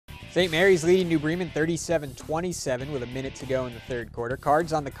St. Mary's leading New Bremen 37-27 with a minute to go in the third quarter.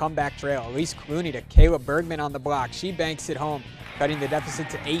 Cards on the comeback trail. Elise Clooney to Caleb Bergman on the block. She banks it home, cutting the deficit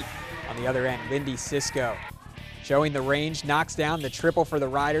to 8. On the other end, Lindy Sisko showing the range, knocks down the triple for the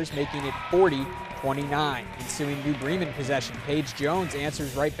Riders, making it 40-29. Ensuing New Bremen possession, Paige Jones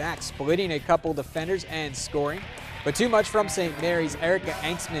answers right back, splitting a couple defenders and scoring. But too much from St. Mary's. Erica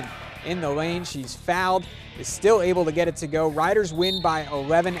Anksman in the lane. She's fouled, is still able to get it to go. Riders win by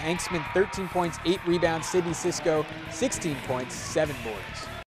 11. Anksman 13 points, 8 rebounds. Sydney Sisko 16 points, 7 boards.